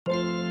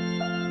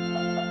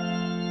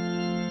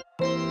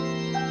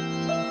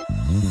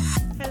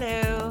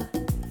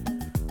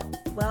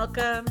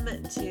Welcome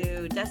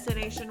to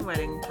Destination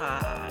Wedding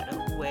Pod,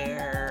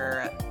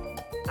 where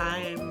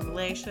I'm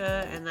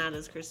Laisha and that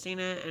is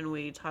Christina, and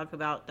we talk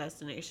about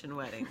destination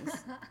weddings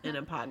in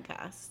a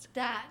podcast.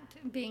 That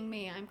being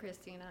me, I'm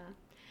Christina.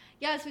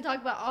 Yes, we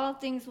talk about all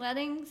things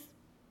weddings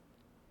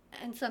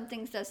and some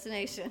things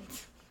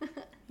destinations.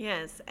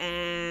 Yes,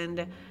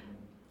 and I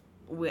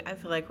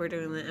feel like we're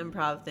doing the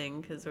improv thing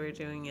because we're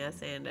doing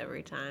yes and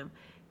every time.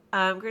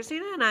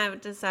 Christina and I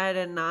have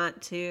decided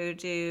not to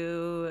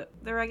do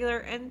the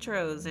regular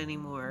intros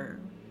anymore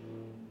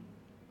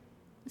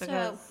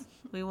because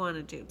we want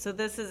to do. So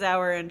this is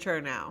our intro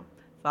now.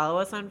 Follow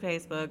us on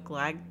Facebook,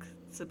 like,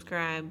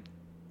 subscribe,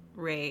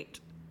 rate.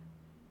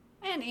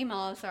 And email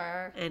us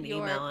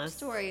your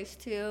stories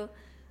to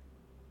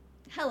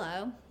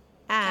hello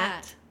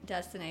at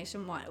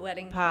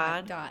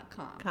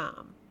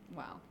destinationweddingpod.com.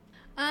 Wow.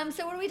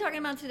 So what are we talking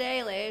about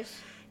today, Leish?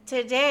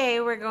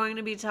 Today, we're going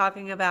to be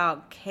talking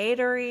about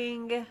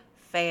catering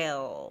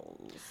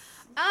fails.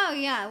 Oh,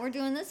 yeah. We're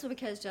doing this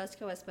because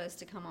Jessica was supposed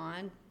to come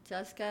on.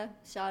 Jessica,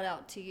 shout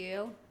out to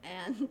you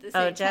and the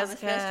St.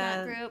 Thomas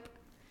Restaurant Group.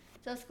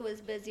 Jessica was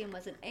busy and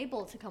wasn't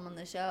able to come on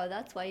the show.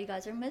 That's why you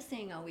guys are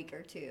missing a week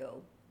or two.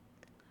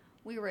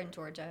 We were in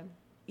Georgia.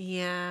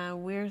 Yeah,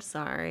 we're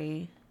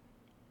sorry.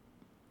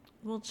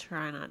 We'll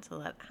try not to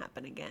let it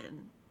happen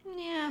again.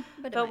 Yeah,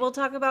 but we'll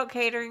talk about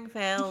catering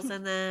fails,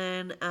 and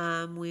then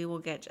we will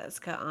get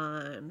Jessica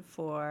on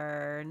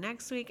for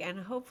next week, and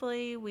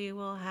hopefully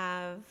we'll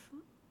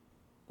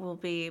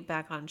be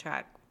back on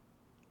track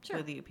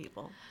with you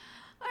people.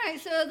 All right,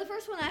 so the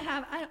first one I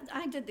have,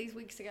 I did these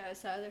weeks ago,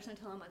 so there's no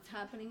telling what's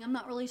happening. I'm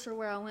not really sure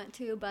where I went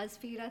to.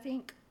 BuzzFeed, I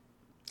think,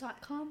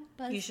 .com.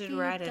 You should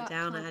write it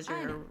down as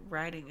you're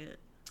writing it.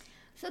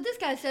 So this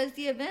guy says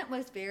the event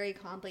was very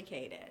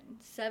complicated.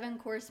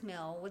 7-course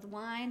meal with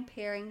wine,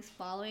 pairings,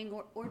 following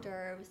hors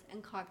d'oeuvres,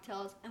 and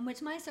cocktails, in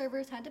which my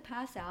servers had to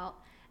pass out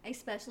a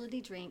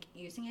specialty drink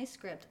using a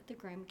script the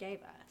groom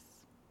gave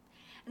us.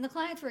 And the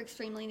clients were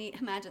extremely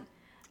neat. Imagine.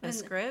 A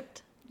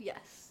script?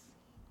 Yes.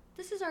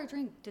 This is our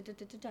drink. Da, da,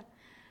 da, da, da.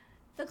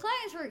 The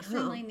clients were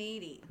extremely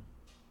needy.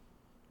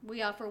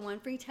 We offer 1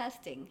 free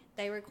testing.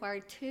 They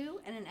required 2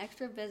 and an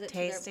extra visit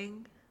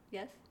Tasting?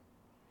 Yes.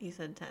 You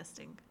said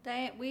testing.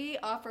 We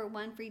offer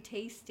 1 free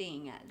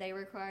tasting. They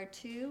required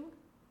 2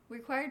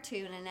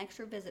 and an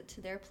extra visit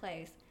to their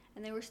place,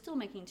 and they were still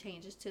making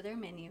changes to their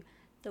menu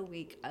the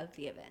week of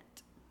the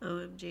event.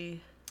 OMG.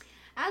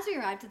 As we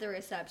arrived at the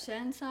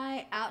reception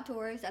site,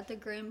 outdoors at the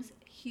groom's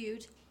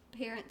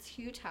parents'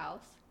 huge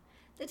house,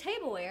 the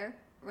tableware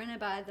rented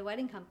by the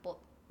wedding couple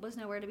was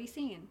nowhere to be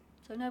seen,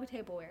 so no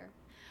tableware.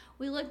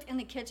 We looked in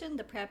the kitchen,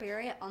 the prep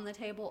area, on the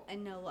table,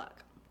 and no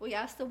luck. We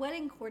asked the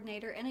wedding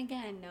coordinator, and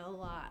again, no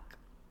luck.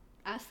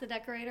 Asked the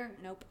decorator,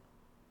 nope.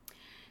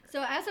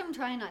 So as I'm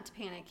trying not to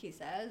panic, he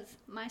says,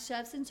 my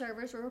chefs and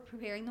servers were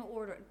preparing the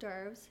hors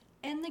d'oeuvres,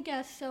 and the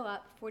guests show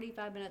up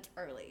 45 minutes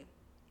early.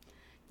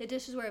 The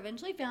dishes were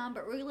eventually found,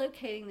 but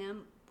relocating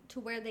them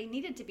to where they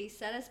needed to be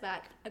set us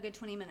back a good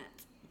 20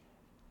 minutes.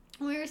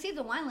 When we received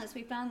the wine list,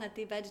 we found that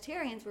the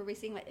vegetarians were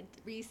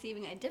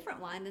receiving a different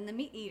wine than the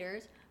meat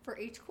eaters for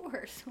each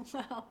course.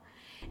 Well,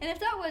 and if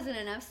that wasn't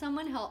enough,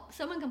 someone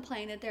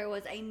complained that there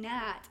was a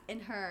gnat in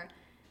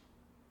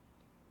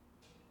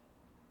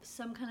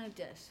some kind of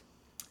dish.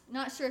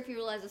 Not sure if you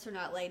realize this or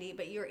not, lady,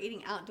 but you're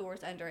eating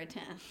outdoors under a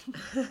tent.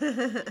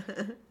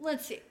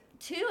 Let's see.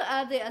 2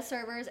 of the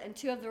servers and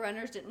 2 of the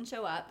runners didn't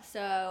show up,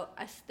 so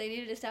they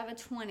needed a staff of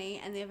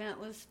 20, and the event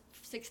was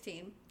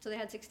 16, so they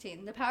had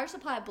 16. The power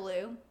supply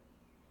blew,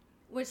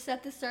 which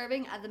set the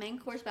serving of the main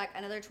course back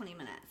another 20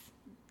 minutes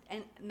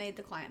and made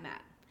the client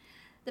mad.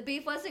 The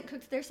beef wasn't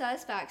cooked to their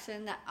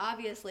satisfaction. That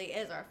obviously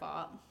is our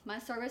fault. My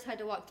servers had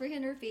to walk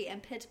 300 feet in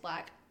pitch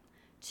black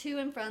to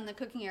and from the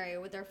cooking area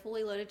with their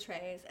fully loaded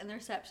trays, and the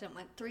reception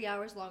went 3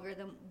 hours longer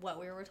than what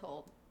we were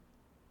told.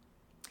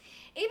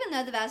 Even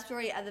though the vast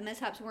majority of the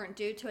mishaps weren't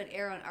due to an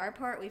error on our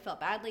part, we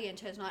felt badly and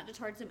chose not to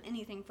charge them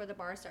anything for the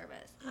bar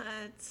service.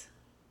 What?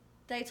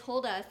 They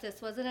told us this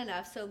wasn't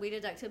enough, so we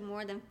deducted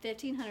more than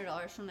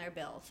 $1,500 from their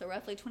bill, so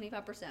roughly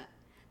 25%.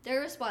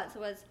 Their response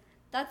was,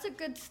 that's a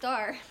good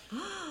start.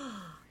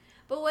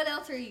 But what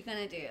else are you going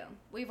to do?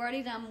 We've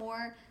already done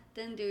more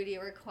than duty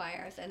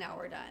requires, and now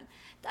we're done.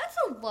 That's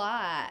a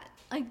lot.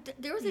 Like,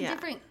 there was a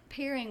different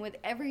pairing with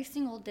every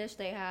single dish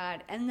they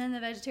had, and then the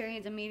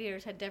vegetarians and meat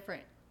eaters had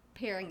different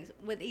pairings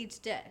with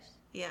each dish.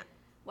 Yeah.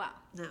 Wow.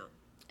 No.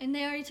 And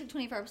they already took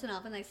 25%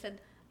 off, and they said,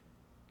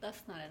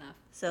 that's not enough.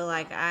 So,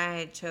 like,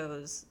 I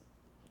chose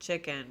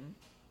chicken,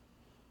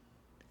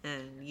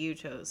 and you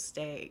chose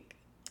steak.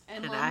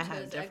 And I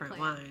have different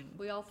wine.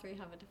 We all 3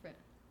 have a different.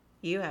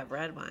 You have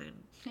red wine.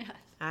 Yes.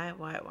 I have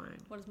white wine.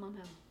 What does Mom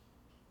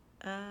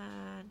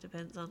have?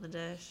 Depends on the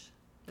dish.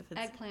 If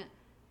it's eggplant.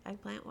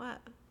 Eggplant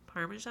what?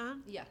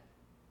 Parmesan? Yeah.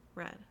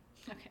 Red.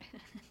 Okay.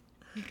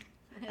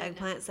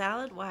 Eggplant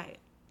salad? White.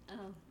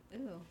 Oh,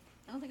 ew.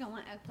 I don't think I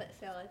want eggplant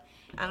salad.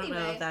 I don't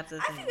know if that's a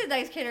thing. I think the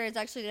Dice caterers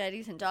actually did a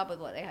decent job with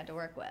what they had to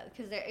work with,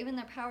 because even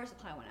their power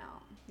supply went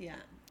out. Yeah.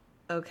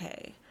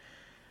 Okay.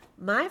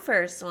 My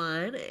first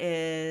one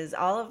is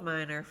all of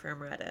mine are from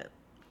Reddit.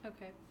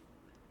 Okay.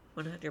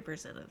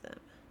 100% of them.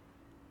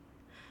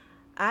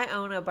 I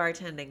own a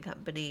bartending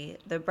company.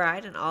 The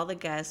bride and all the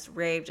guests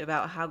raved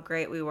about how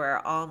great we were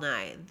all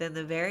night. Then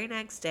the very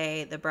next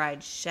day, the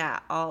bride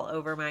shat all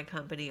over my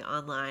company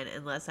online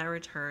unless I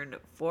returned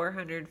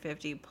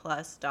 $450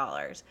 plus.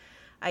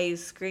 I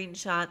used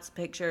screenshots,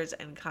 pictures,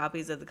 and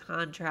copies of the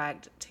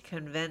contract to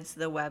convince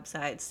the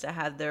websites to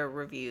have their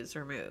reviews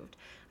removed.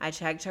 I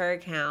checked her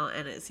account,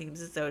 and it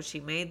seems as though she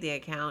made the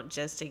account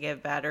just to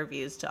give bad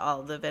reviews to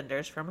all the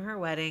vendors from her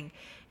wedding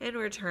in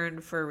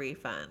return for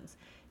refunds.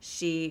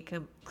 She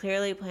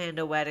clearly planned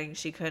a wedding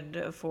she couldn't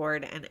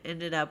afford and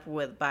ended up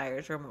with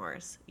buyer's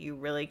remorse. You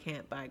really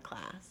can't buy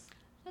class.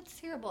 That's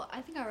terrible.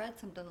 I think I read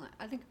something like.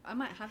 I think I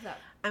might have that.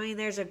 I mean,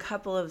 there's a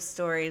couple of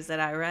stories that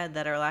I read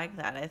that are like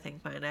that. I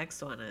think my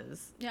next one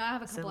is Yeah, I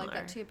have a couple similar. like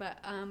that too. But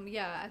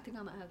yeah, I think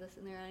I might have this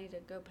in there. I need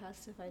to go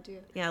past if I do.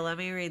 Yeah, let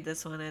me read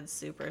this one. It's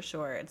super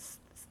short. It's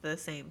the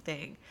same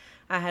thing.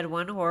 I had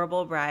one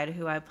horrible bride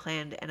who I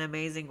planned an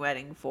amazing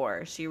wedding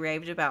for. She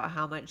raved about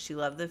how much she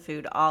loved the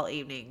food all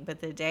evening,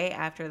 but the day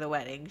after the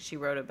wedding, she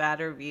wrote a bad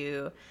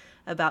review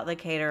about the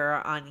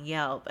caterer on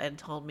Yelp and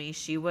told me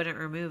she wouldn't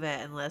remove it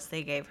unless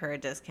they gave her a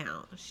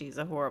discount. She's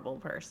a horrible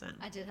person.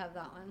 I did have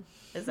that one.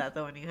 Is that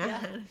the one you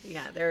had?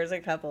 Yeah, there was a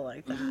couple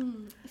like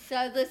that.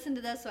 So listen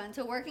to this one.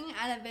 So working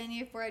at a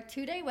venue for a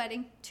 2-day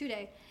wedding,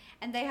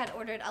 and they had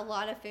ordered a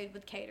lot of food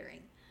with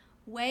catering.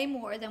 Way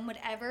more than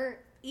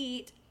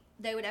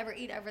they would ever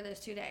eat over those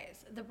 2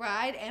 days. The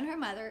bride and her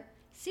mother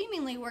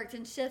seemingly worked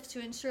in shifts to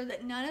ensure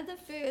that none of the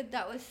food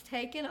that was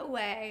taken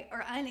away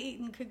or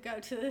uneaten could go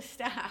to the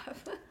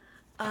staff.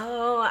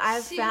 Oh,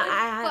 I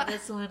had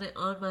this one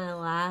on my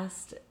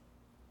last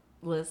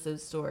list of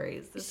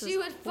stories. She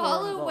would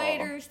follow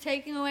waiters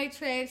taking away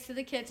trays to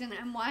the kitchen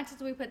and watch as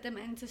we put them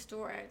into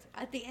storage.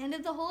 At the end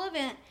of the whole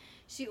event,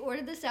 she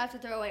ordered the staff to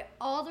throw away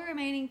all the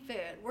remaining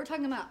food. We're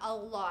talking about a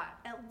lot,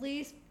 at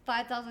least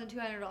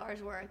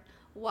 $5,200 worth.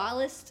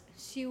 Whilst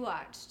she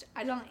watched,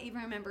 I don't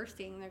even remember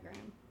seeing the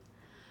groom.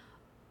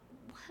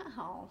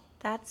 Wow.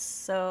 That's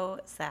so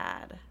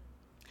sad.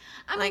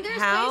 I mean, there's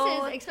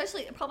places,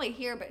 especially probably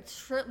here, but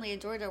certainly in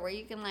Georgia, where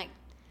you can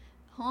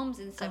homes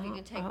and stuff you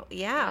can take.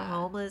 Yeah,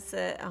 homeless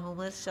shelter.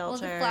 Well,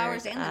 the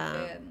flowers and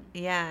the food.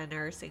 Yeah,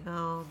 nursing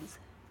homes.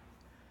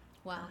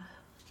 Wow.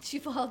 They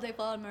followed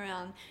them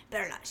around.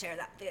 Better not share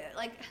that food.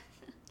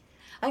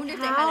 I wonder if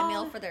they had a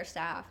meal for their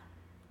staff.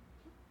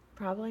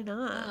 Probably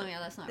not. Oh, yeah,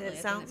 that's not really a thing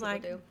It sounds that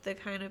like people do. the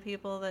kind of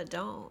people that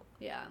don't.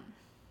 Yeah.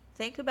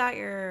 Think about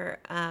your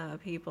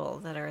people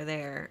that are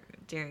there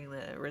during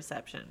the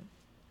reception.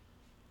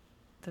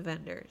 The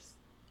vendors.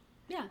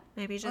 Yeah.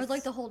 Maybe just Or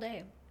the whole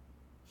day.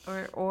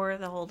 Or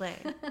the whole day.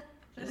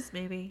 Just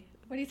maybe.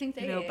 What do you think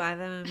they ate? Buy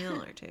them a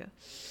meal or two.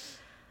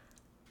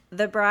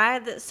 The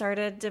bride that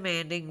started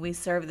demanding we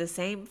serve the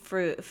same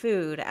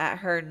food at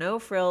her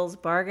no-frills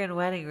bargain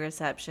wedding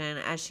reception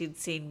as she'd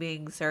seen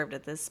being served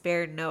at the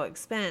spared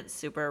no-expense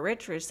super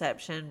rich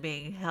reception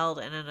being held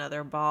in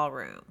another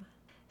ballroom.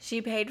 She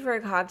paid for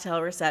a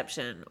cocktail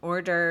reception,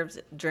 hors d'oeuvres,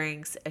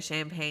 drinks, a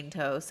champagne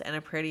toast, and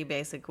a pretty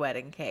basic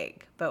wedding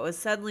cake, but was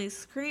suddenly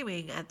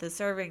screaming at the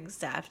serving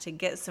staff to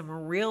get some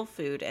real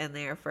food in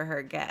there for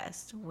her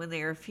guests. When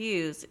they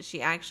refused,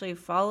 she actually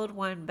followed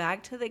one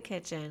back to the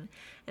kitchen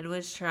and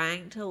was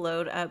trying to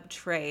load up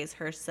trays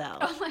herself.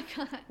 Oh my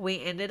God.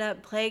 We ended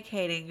up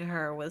placating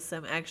her with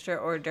some extra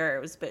hors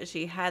d'oeuvres, but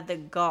she had the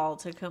gall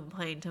to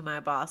complain to my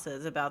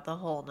bosses about the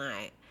whole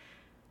night.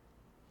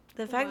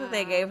 The fact that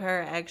they gave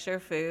her extra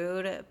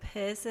food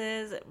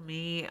pisses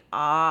me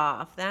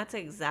off. That's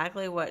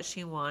exactly what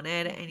she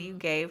wanted, and you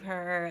gave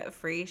her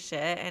free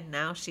shit, and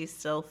now she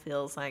still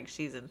feels like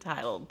she's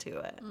entitled to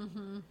it.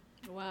 Mm-hmm.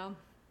 Wow.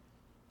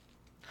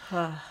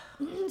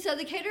 So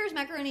the caterer's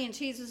macaroni and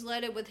cheese was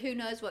loaded with who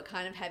knows what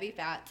kind of heavy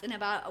fats, and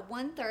about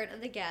 1/3 of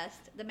the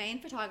guests, the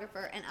main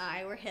photographer, and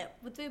I were hit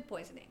with food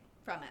poisoning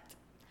from it.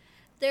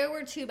 There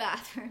were 2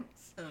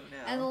 bathrooms. Oh,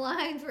 no. And the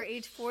lines were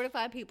each 4 to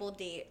 5 people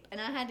deep.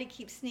 And I had to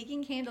keep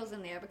sneaking candles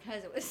in there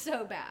because it was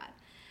so bad.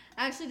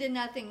 I actually did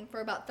nothing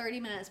for about 30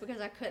 minutes because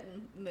I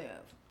couldn't move.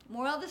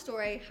 Moral of the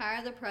story,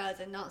 hire the pros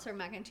and don't serve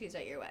mac and cheese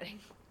at your wedding.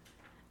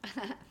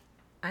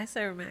 I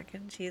served mac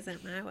and cheese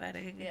at my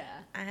wedding. Yeah.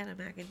 I had a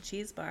mac and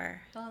cheese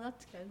bar. Oh,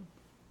 that's good.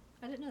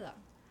 I didn't know that.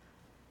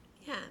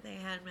 Yeah, they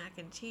had mac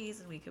and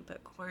cheese, and we could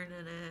put corn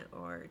in it,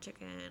 or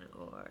chicken,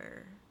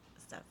 or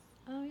stuff.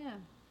 Oh, yeah.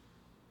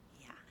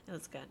 It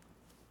was good.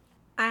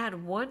 I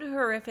had one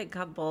horrific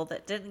couple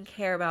that didn't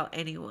care about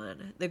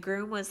anyone. The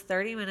groom was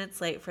 30 minutes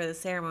late for the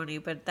ceremony,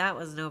 but that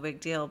was no big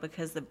deal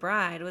because the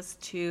bride was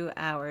 2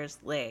 hours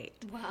late.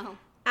 Wow.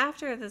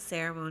 After the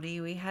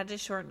ceremony, we had to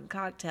shorten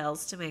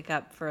cocktails to make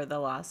up for the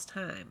lost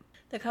time.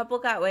 The couple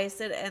got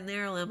wasted in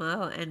their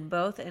limo and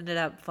both ended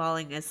up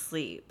falling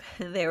asleep.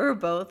 They were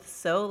both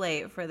so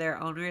late for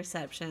their own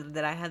reception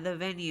that I had the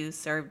venue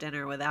serve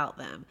dinner without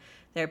them.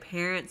 Their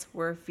parents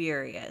were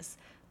furious.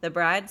 The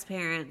bride's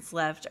parents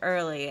left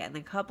early, and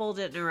the couple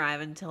didn't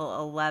arrive until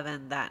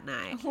 11 that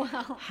night.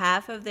 Wow.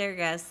 Half of their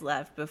guests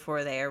left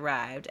before they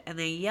arrived, and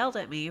they yelled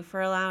at me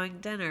for allowing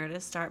dinner to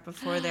start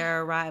before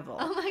their arrival.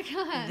 Oh my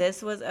God.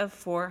 This was a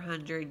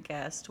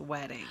 400-guest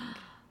wedding.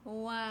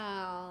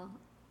 Wow.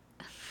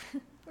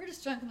 We're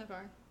just drunk in the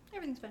car.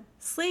 Everything's fine.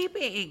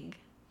 Sleeping.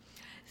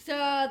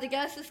 So the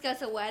guests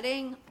discuss a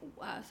wedding,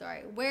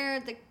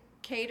 where the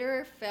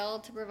caterer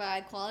failed to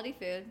provide quality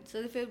food,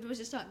 so the food was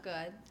just not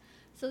good.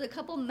 So the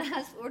couple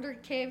mass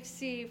ordered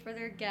KFC for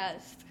their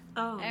guests.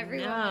 Oh,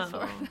 Everyone no. was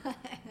horrified.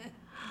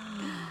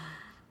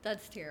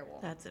 That's terrible.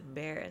 That's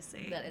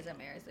embarrassing. That is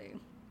embarrassing.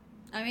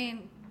 I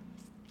mean,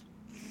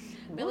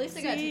 but at least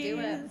they got to do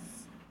it.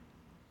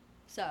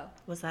 So.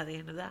 Was that the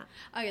end of that?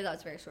 Oh, yeah, that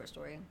was a very short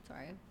story.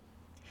 Sorry.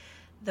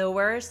 The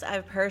worst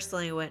I've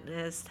personally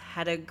witnessed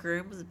had a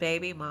groom's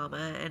baby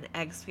mama and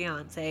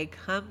ex-fiance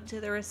come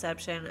to the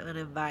reception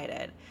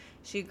uninvited.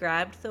 She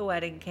grabbed the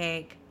wedding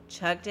cake,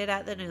 chucked it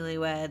at the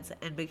newlyweds,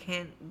 and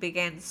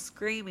began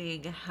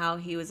screaming how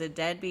he was a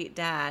deadbeat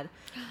dad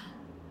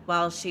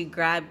while she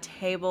grabbed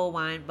table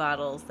wine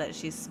bottles that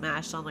she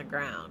smashed on the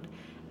ground.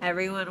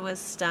 Everyone was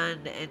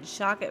stunned and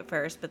shocked at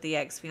first, but the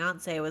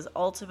ex-fiance was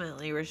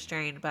ultimately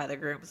restrained by the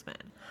groomsmen.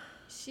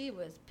 She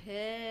was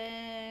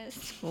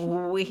pissed.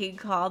 We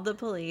called the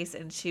police,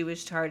 and she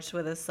was charged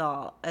with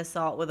assault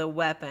with a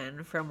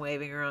weapon from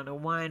waving around a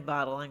wine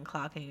bottle and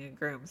clocking a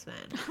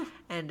groomsman,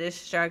 and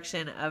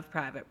destruction of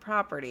private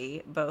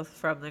property, both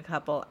from the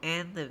couple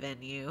and the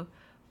venue.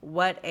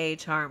 What a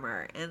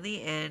charmer. In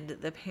the end,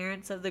 the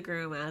parents of the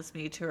groom asked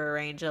me to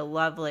arrange a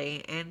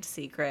lovely and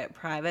secret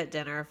private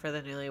dinner for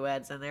the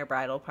newlyweds and their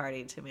bridal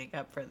party to make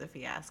up for the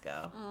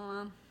fiasco.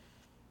 Aw,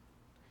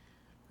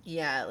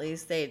 Yeah, at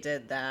least they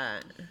did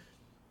that.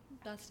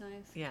 that's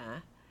nice. Yeah.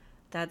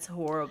 That's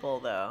horrible,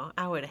 though.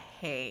 I would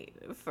hate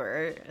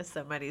for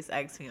somebody's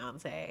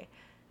ex-fiance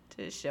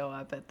to show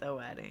up at the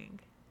wedding.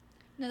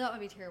 No, that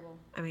would be terrible.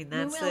 I mean,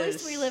 that's at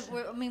least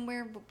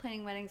we're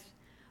planning weddings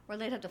where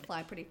they'd have to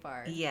fly pretty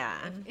far. Yeah.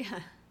 Yeah.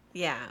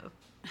 Yeah.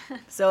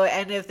 So,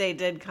 and if they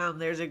did come,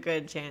 there's a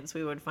good chance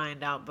we would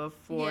find out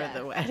before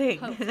the wedding.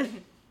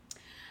 Hopefully.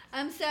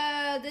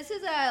 So this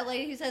is a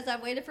lady who says,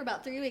 I've waited for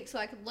about 3 weeks so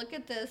I could look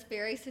at this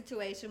very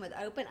situation with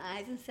open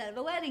eyes instead of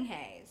a wedding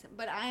haze.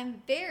 But I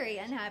am very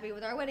unhappy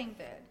with our wedding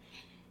food.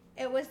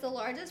 It was the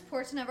largest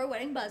portion of our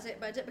wedding budget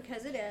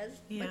because it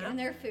is. Yeah. And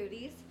they're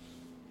foodies.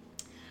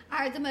 I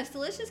hired the most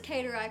delicious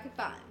caterer I could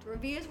find.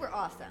 Reviews were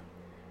awesome.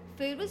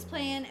 Food was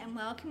planned and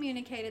well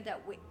communicated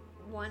that we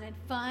wanted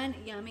fun,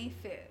 yummy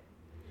food.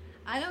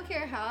 I don't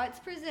care how it's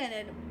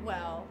presented.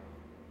 Well,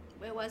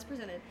 it was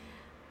presented.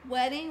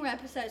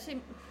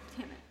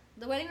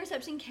 The wedding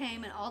reception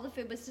came and all the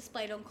food was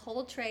displayed on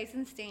cold trays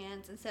and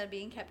stands instead of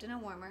being kept in a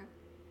warmer.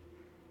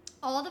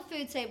 All the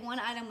food save one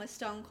item was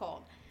stone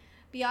cold.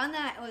 Beyond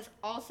that, it was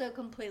also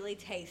completely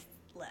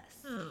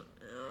tasteless. Oh,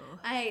 no.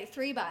 I ate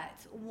 3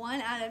 bites,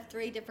 1 out of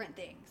 3 different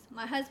things.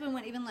 My husband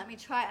wouldn't even let me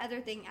try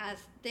other things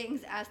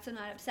as to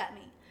not upset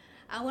me.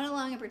 I went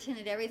along and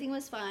pretended everything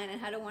was fine and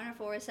had a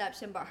wonderful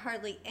reception, but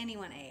hardly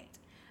anyone ate.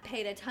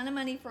 Paid a ton of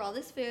money for all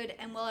this food,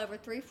 and well over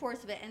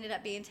 3/4 of it ended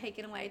up being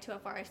taken away to a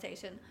fire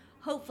station.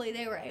 Hopefully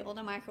they were able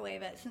to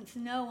microwave it since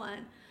no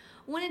one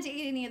wanted to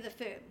eat any of the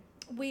food.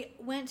 We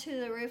went to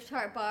the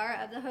rooftop bar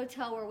of the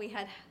hotel where we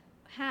had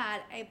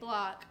a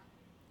block,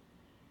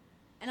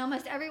 and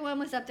almost everyone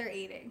was up there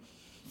eating.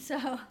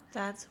 So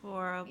That's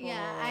horrible.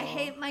 yeah, I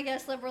hate my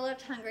guests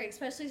left hungry,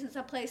 especially since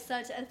I placed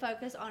such a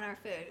focus on our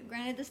food.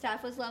 Granted, the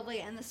staff was lovely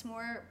and the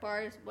s'more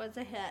bars was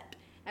a hit.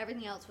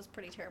 Everything else was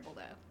pretty terrible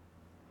though.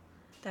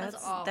 That's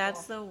awful.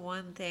 That's the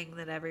one thing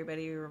that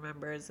everybody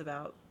remembers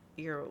about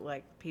your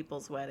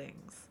people's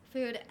weddings.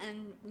 Food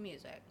and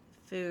music.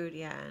 Food,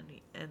 yeah,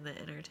 and the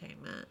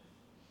entertainment,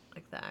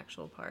 like the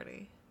actual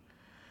party.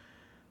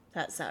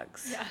 That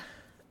sucks. Yeah.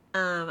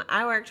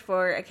 I worked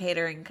for a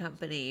catering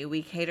company.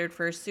 We catered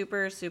for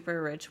super,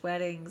 super rich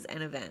weddings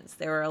and events.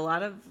 There were a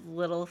lot of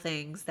little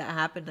things that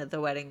happened at the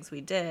weddings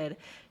we did,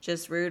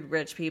 just rude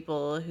rich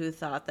people who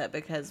thought that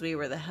because we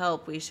were the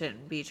help, we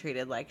shouldn't be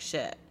treated like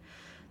shit.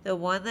 The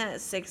one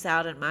that sticks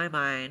out in my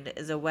mind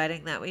is a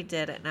wedding that we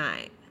did at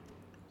night.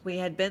 We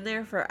had been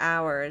there for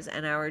hours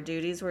and our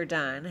duties were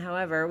done.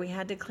 However, we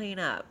had to clean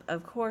up.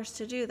 Of course,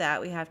 to do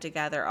that, we have to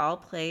gather all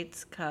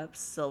plates, cups,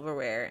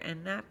 silverware,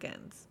 and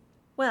napkins.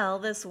 Well,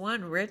 this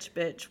one rich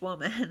bitch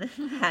woman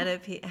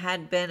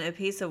had been a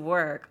piece of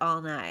work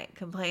all night,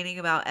 complaining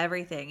about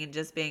everything and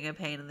just being a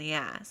pain in the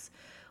ass.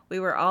 We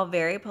were all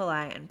very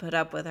polite and put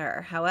up with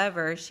her.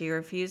 However, she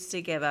refused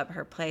to give up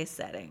her place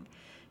setting.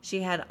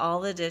 She had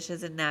all the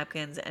dishes and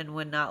napkins and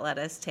would not let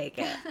us take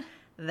it.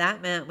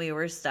 That meant we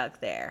were stuck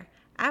there.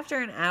 After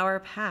an hour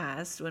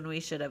passed when we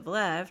should have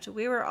left,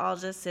 we were all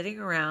just sitting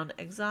around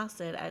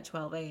exhausted at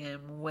 12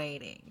 a.m.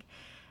 waiting.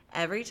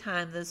 Every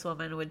time this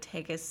woman would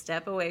take a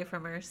step away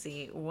from her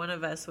seat, one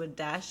of us would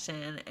dash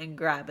in and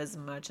grab as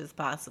much as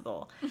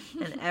possible.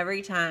 And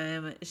every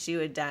time she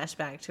would dash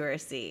back to her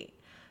seat.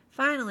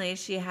 Finally,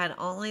 she had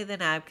only the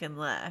napkin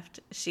left.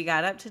 She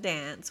got up to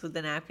dance with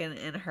the napkin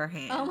in her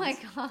hand. Oh my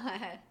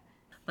God.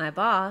 My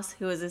boss,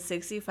 who was a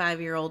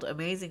 65-year-old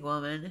amazing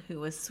woman who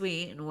was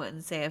sweet and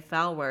wouldn't say a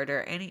foul word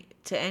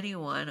to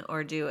anyone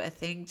or do a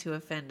thing to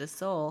offend a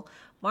soul,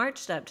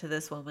 marched up to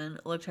this woman,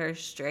 looked her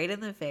straight in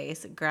the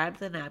face, grabbed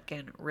the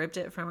napkin, ripped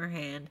it from her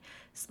hand,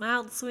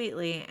 smiled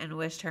sweetly, and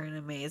wished her an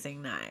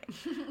amazing night.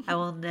 I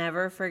will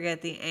never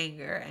forget the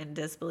anger and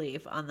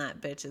disbelief on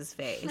that bitch's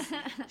face.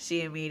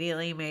 She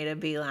immediately made a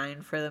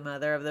beeline for the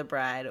mother of the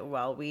bride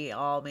while we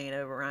all made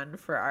a run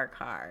for our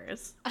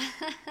cars.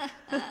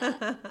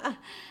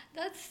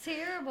 That's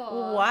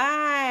terrible.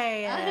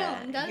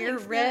 Why? You're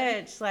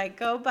rich. Like,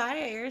 go buy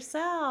it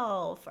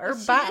yourself. Or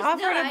offer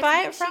to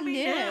buy it from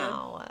me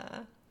now.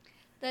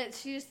 That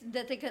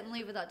they couldn't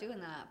leave without doing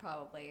that,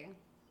 probably.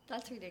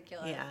 That's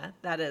ridiculous. Yeah,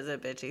 that is a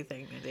bitchy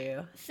thing to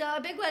do. So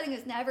a big wedding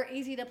is never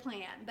easy to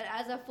plan, but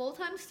as a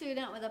full-time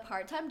student with a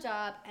part-time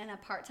job and a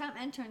part-time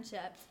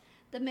internships,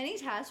 the many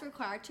tasks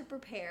required to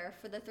prepare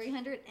for the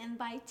 300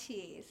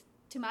 invitees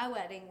to my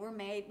wedding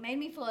made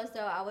me feel as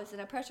though I was in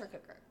a pressure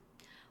cooker.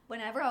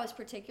 Whenever I was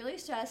particularly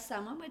stressed,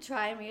 someone would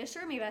try and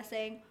reassure me by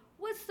saying,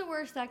 "What's the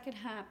worst that could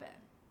happen?"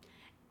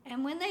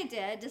 And when they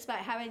did, despite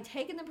having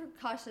taken the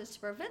precautions to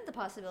prevent the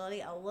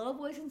possibility, a little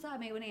voice inside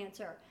me would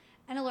answer,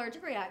 "An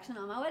allergic reaction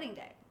on my wedding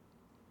day."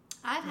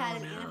 I've had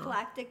an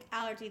anaphylactic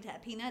allergy to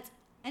peanuts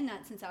and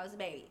nuts since I was a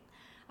baby.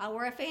 I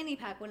wore a fanny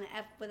pack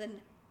with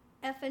an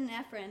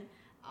epinephrine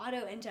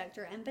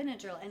auto-injector and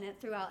Benadryl in it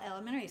throughout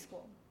elementary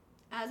school.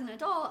 As an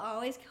adult, I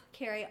always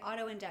carry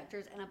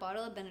auto-injectors and a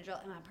bottle of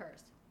Benadryl in my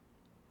purse.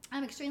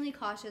 I'm extremely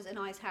cautious and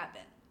always have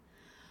been.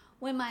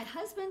 When my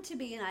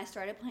husband-to-be and I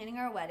started planning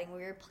our wedding,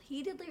 we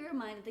repeatedly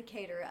reminded the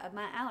caterer of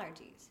my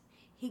allergies.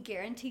 He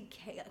guaranteed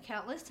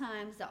countless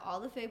times that all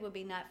the food would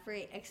be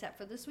nut-free except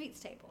for the sweets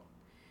table.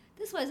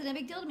 This wasn't a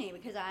big deal to me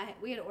because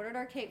we had ordered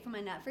our cake from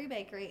a nut-free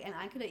bakery and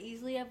I could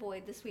easily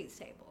avoid the sweets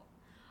table.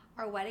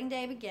 Our wedding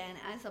day began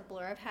as a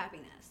blur of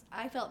happiness.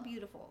 I felt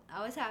beautiful.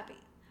 I was happy.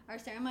 Our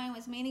ceremony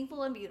was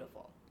meaningful and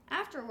beautiful.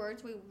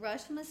 Afterwards, we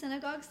rushed from the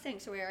synagogue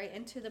sanctuary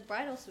into the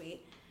bridal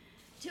suite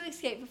to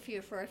escape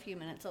for a few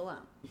minutes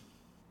alone,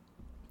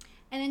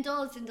 and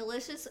indulged in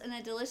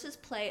a delicious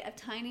plate of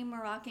tiny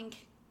Moroccan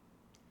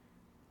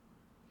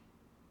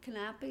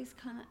canapes,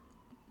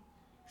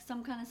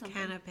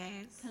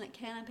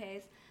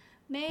 canapes,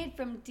 made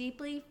from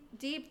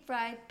deep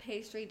fried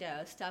pastry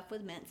dough stuffed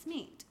with minced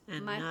meat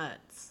and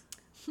nuts.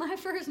 My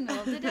first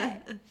meal of the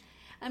day.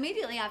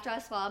 Immediately after I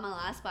swallowed my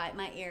last bite,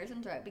 my ears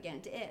and throat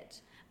began to itch,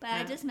 but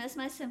I dismissed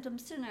my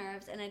symptoms to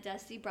nerves in a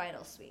dusty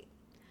bridal suite.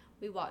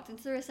 We walked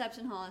into the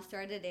reception hall and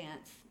started to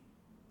dance.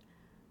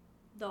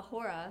 The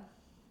hora,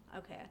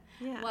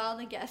 while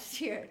the guests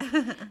cheered.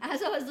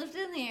 As I was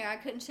lifted in the air, I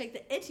couldn't shake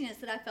the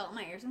itchiness that I felt in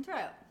my ears and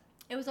throat.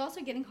 It was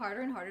also getting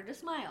harder and harder to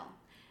smile.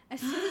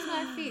 As soon as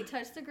my feet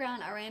touched the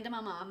ground, I ran to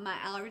my mom, my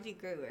allergy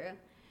guru.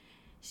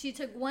 She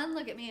took one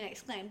look at me and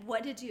exclaimed,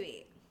 "What did you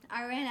eat?"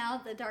 I ran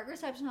out of the dark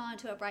reception hall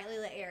into a brightly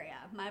lit area.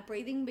 My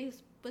breathing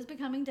was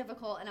becoming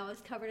difficult, and I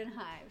was covered in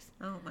hives.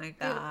 Oh my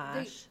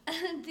gosh.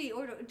 The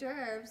hors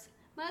d'oeuvres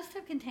must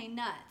have contained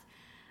nuts.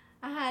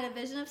 I had a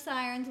vision of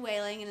sirens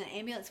wailing and an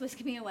ambulance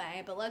whisking me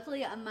away, but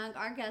luckily among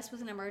our guests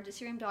was an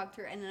emergency room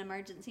doctor and an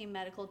emergency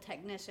medical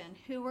technician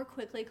who were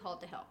quickly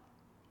called to help.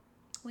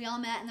 We all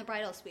met in the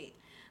bridal suite.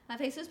 My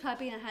face was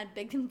puffy and I had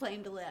big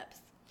inflamed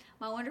lips.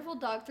 My wonderful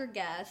doctor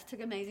guest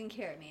took amazing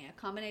care of me. A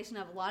combination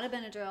of a lot of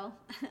Benadryl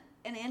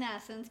and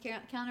antacids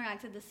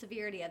counteracted the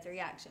severity of the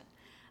reaction.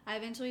 I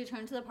eventually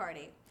returned to the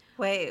party.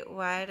 Wait,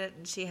 why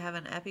didn't she have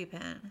an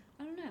EpiPen?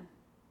 I don't know.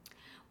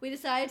 We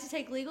decided to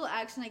take legal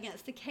action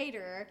against the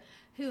caterer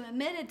who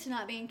admitted to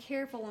not being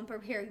careful when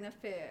preparing the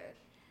food.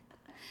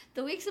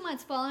 The weeks and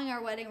months following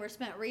our wedding were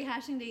spent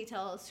rehashing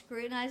details,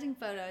 scrutinizing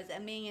photos,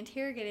 and being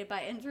interrogated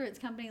by insurance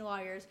company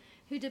lawyers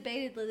who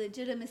debated the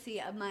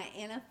legitimacy of my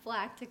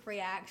anaphylactic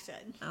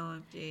reaction.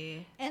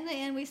 OMG. In the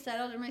end, we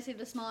settled and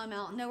received a small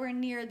amount, nowhere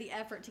near the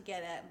effort to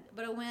get it,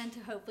 but a win to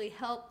hopefully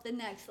help the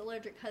next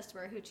allergic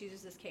customer who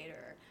chooses this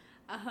caterer.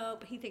 I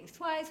hope he thinks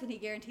twice when he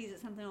guarantees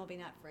that something will be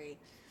nut-free.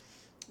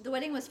 The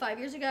wedding was 5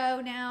 years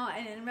ago now,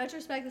 and in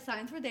retrospect, the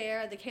signs were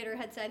there. The caterer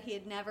had said he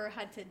had never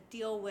had to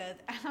deal with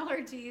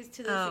allergies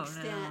to this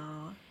extent,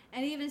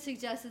 and even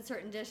suggested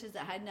certain dishes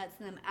that had nuts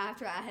in them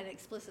after I had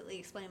explicitly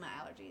explained my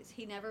allergies.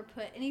 He never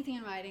put anything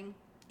in writing,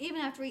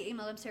 even after we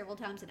emailed him several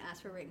times and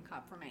asked for written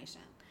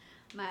confirmation.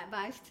 My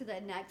advice to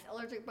the next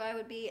allergic bride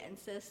would be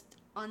insist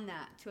on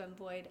that to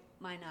avoid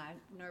my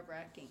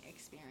nerve-wracking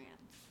experience.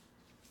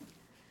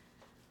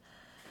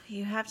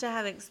 You have to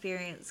have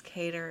experienced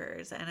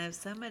caterers, and if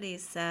somebody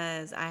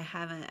says, I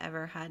haven't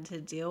ever had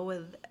to deal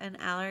with an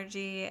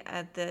allergy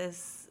at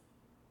this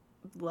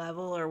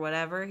level or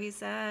whatever he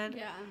said,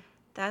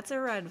 that's a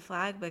red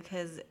flag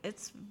because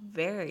it's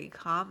very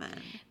common.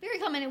 Very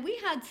common. And we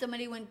had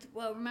somebody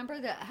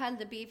remember that had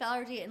the beef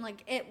allergy, and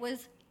it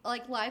was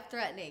like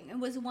life-threatening. It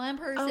was one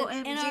person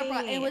OMG. in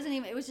our it wasn't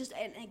even, it was just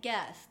a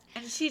guest.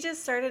 And she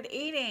just started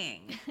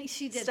eating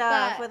She did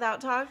stuff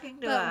without talking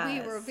to us. But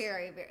we were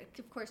very, very,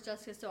 of course,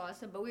 Jessica's so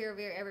awesome, but we were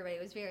everybody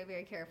was very,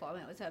 very careful. I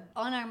mean, it was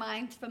on our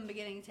minds from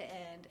beginning to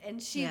end.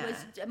 And she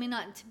was, I mean,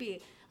 not to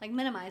be, like,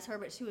 minimize her,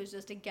 but she was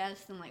just a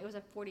guest, and, like, it was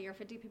a 40 or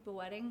 50 people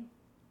wedding.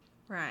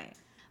 Right.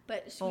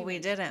 But we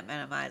didn't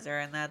minimize her,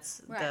 and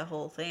that's the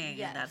whole thing.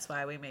 Yes. And that's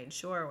why we made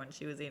sure when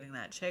she was eating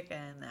that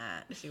chicken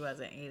that she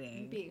wasn't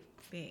eating beef.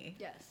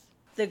 Yes.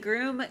 The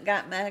groom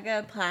got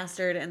mega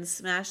plastered and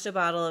smashed a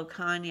bottle of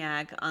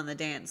cognac on the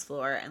dance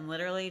floor and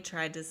literally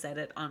tried to set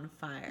it on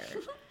fire.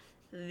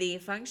 The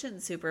function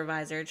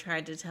supervisor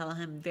tried to tell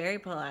him very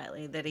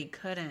politely that he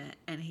couldn't,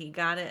 and he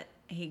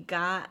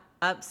got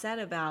upset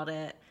about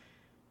it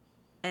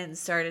and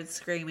started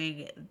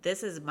screaming,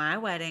 "This is my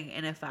wedding,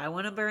 and if I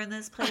want to burn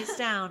this place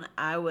down,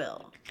 I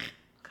will."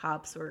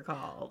 Cops were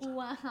called.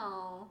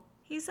 Wow.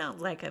 He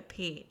sounds like a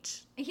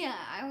peach. Yeah,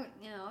 I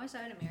wish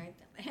I would have married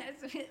them.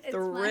 It's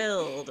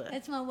Thrilled.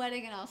 It's my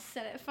wedding, and I'll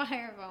set it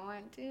fire if I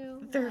want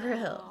to.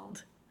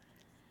 Thrilled.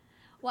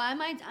 Well,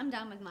 I'm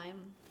done with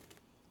mine.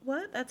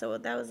 What? That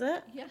was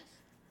it? Yes.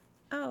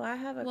 Oh, I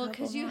have a couple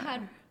because you more.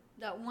 had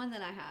that one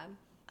that I had.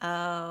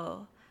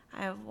 Oh,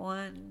 I have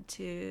 1,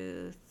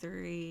 2,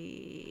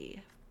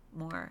 3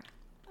 more.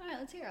 All right,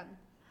 let's hear them.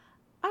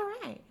 All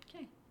right.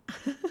 Okay.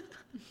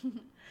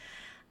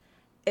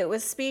 It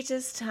was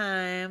speeches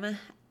time,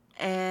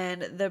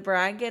 and the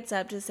bride gets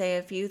up to say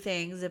a few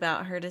things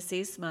about her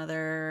deceased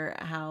mother,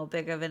 how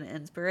big of an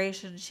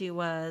inspiration she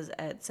was,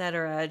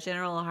 etc.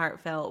 General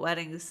heartfelt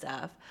wedding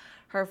stuff.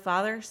 Her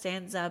father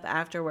stands up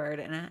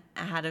afterward and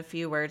had a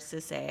few words to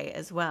say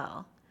as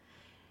well.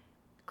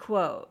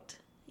 Quote,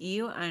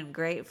 "You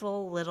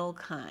ungrateful little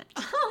cunt.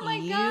 Oh my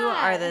God. You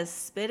are the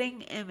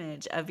spitting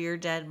image of your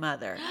dead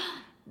mother,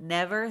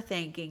 never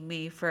thanking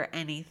me for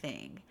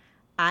anything.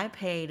 I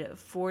paid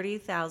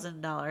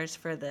 $40,000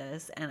 for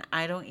this, and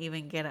I don't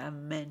even get a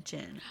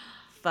mention.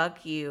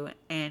 Fuck you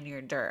and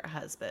your dirt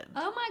husband."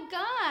 Oh my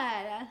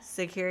God.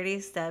 Security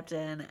stepped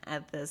in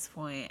at this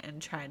point and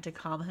tried to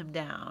calm him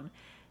down.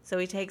 So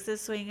he takes a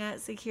swing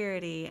at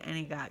security, and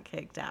he got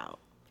kicked out.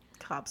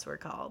 Cops were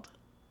called.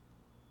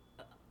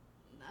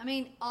 I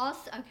mean,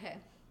 also, okay.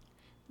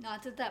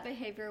 Not that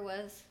behavior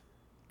was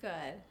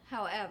good.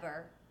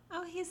 However.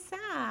 Oh, he's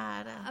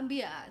sad.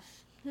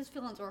 Yes. His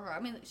feelings were hurt. I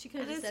mean, she could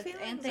have And just his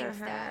said, and feelings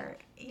thanks, are Dad.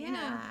 hurt. You Yeah.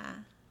 know?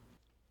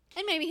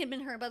 And maybe he'd been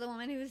hurt by the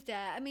woman who was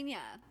dead. I mean,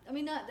 yeah. I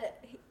mean, not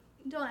that.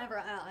 Don't ever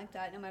act like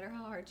that, no matter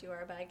how hurt you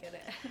are, but I get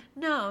it.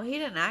 No, he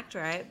didn't act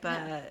right,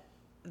 but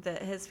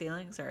that his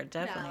feelings are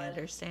definitely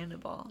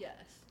understandable.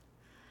 Yes.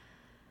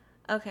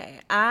 Okay,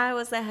 I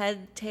was the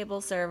head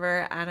table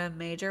server at a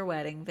major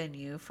wedding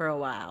venue for a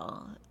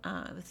while.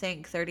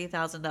 Think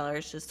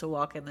 $30,000 just to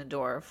walk in the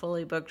door.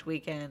 Fully booked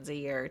weekends a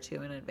year or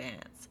two in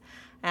advance.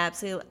 I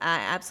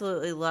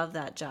absolutely love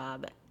that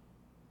job.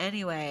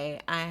 Anyway,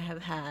 I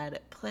have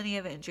had plenty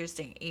of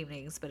interesting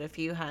evenings, but a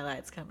few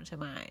highlights come to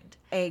mind.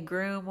 A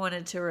groom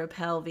wanted to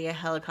rappel via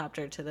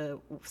helicopter to the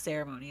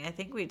ceremony. I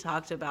think we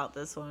talked about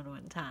this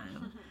one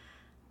time.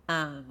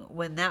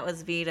 When that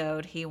was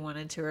vetoed, he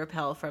wanted to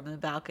rappel from the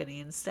balcony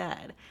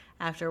instead.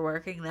 After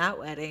working that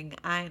wedding,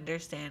 I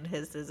understand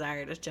his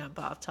desire to jump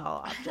off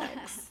tall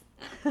objects.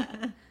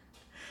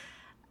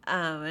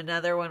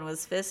 Another one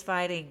was fist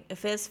fight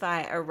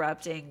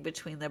erupting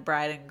between the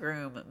bride and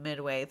groom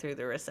midway through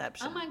the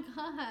reception. Oh my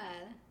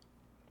God.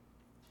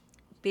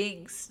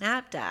 Being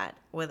snapped at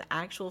with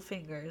actual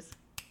fingers.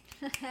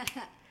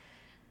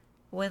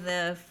 When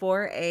the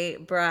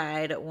 4'8"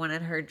 bride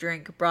wanted her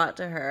drink brought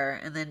to her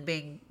and then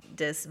being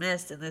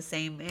dismissed in the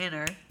same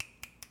manner.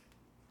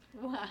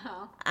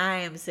 Wow. I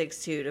am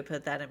 6'2" to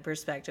put that in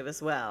perspective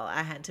as well.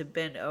 I had to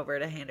bend over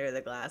to hand her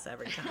the glass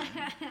every time.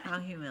 How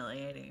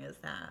humiliating is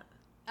that?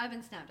 I've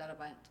been snapped at a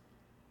bunch.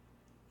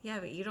 Yeah,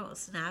 but you don't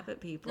snap at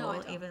people, No, I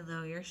don't. even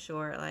though you're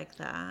short like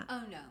that.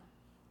 Oh, no.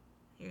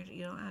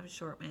 You don't have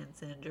short man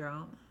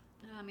syndrome.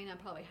 I mean, I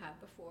probably have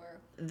before.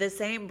 The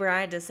same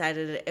bride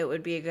decided it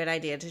would be a good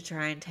idea to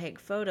try and take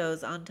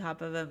photos on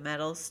top of a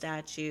metal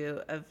statue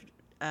of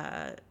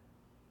a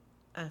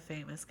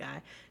famous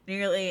guy,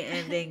 nearly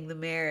ending the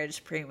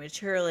marriage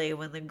prematurely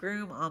when the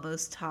groom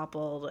almost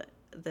toppled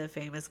the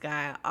famous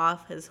guy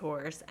off his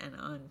horse and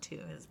onto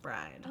his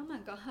bride. Oh my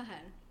God.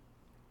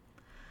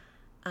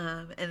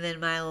 And then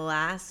my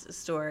last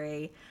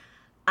story,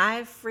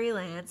 I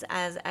freelance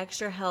as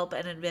extra help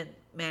and event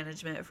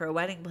management for a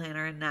wedding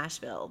planner in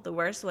Nashville. The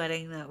worst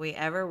wedding that we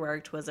ever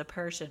worked was a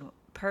Persian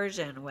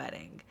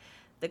wedding.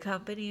 The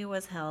company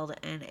was held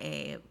in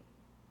a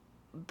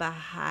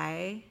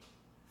Baha'i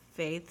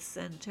faith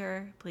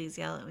center. Please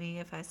yell at me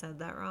if I said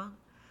that wrong.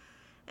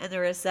 And the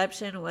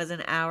reception was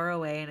an hour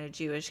away in a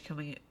Jewish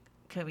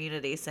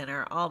community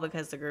center, all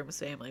because the groom's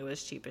family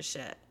was cheap as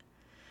shit.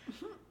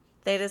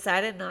 They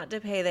decided not to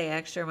pay the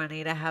extra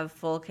money to have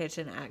full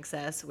kitchen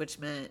access, which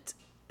meant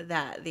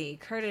that the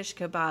Kurdish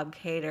kebab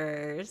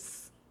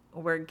caterers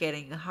were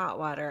getting hot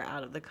water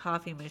out of the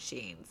coffee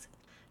machines.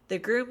 The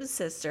groom's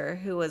sister,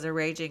 who was a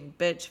raging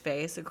bitch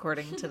face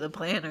according to the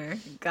planner,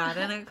 got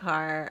in a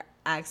car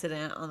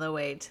accident on the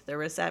way to the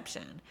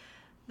reception.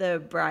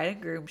 The bride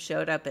and groom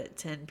showed up at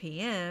 10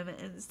 p.m.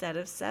 instead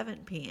of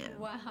 7 p.m.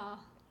 Wow.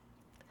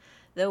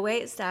 The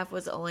wait staff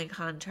was only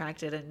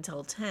contracted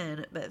until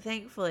 10, but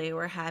thankfully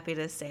we're happy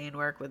to stay and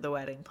work with the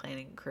wedding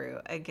planning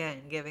crew.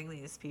 Again, giving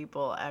these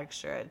people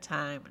extra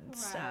time and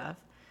stuff.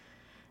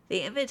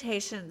 The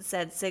invitation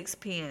said 6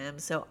 p.m.,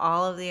 so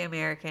all of the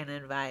American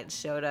invites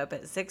showed up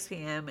at 6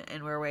 p.m.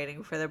 and were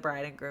waiting for the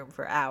bride and groom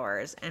for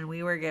hours, and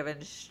we were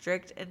given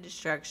strict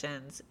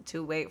instructions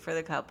to wait for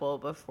the couple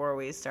before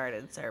we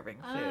started serving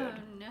food. Oh,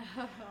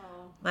 no.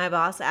 My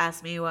boss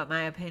asked me what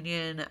my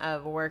opinion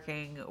of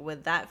working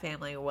with that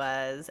family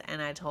was,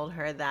 and I told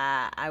her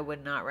that I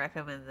would not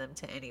recommend them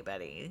to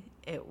anybody.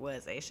 It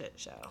was a shit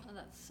show. Oh,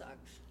 that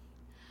sucks.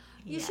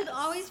 You should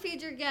always feed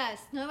your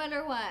guests, no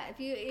matter what.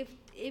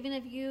 Even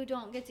if you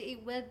don't get to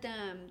eat with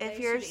them, if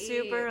you're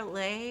super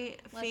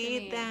late,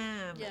 feed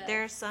them. Yes.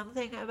 There's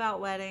something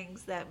about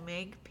weddings that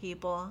make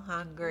people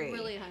hungry.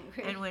 Really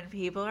hungry. And when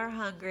people are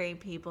hungry,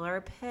 people are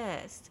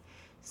pissed.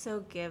 So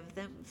give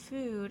them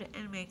food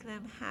and make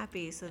them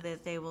happy so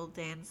that they will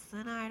dance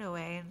the night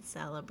away and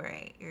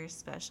celebrate your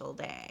special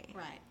day.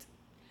 Right.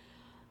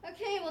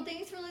 Okay, well,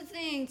 thanks for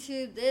listening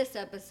to this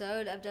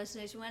episode of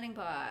Destination Wedding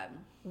Pod.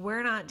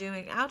 We're not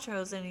doing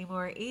outros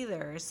anymore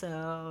either,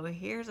 so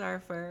here's our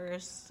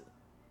first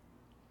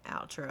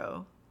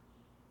outro.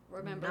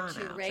 Remember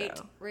to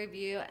rate,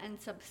 review, and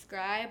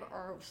subscribe,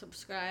 or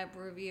subscribe,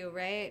 review,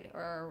 rate,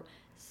 or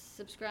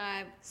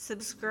subscribe,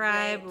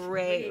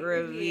 rate,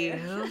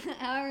 review.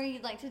 However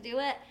you'd like to do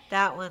it.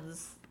 That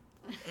one's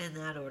in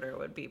that order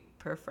would be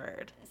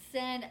preferred.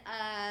 Send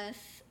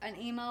us an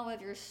email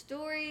with your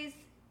stories,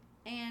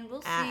 and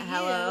we'll see you.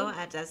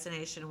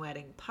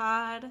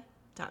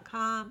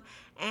 hello@destinationweddingpod.com,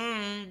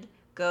 and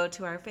go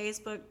to our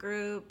Facebook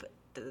group,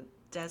 the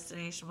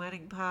Destination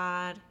Wedding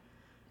Pod,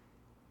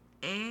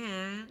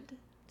 and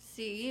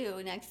see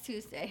you next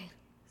Tuesday.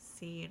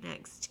 See you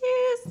next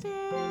Tuesday.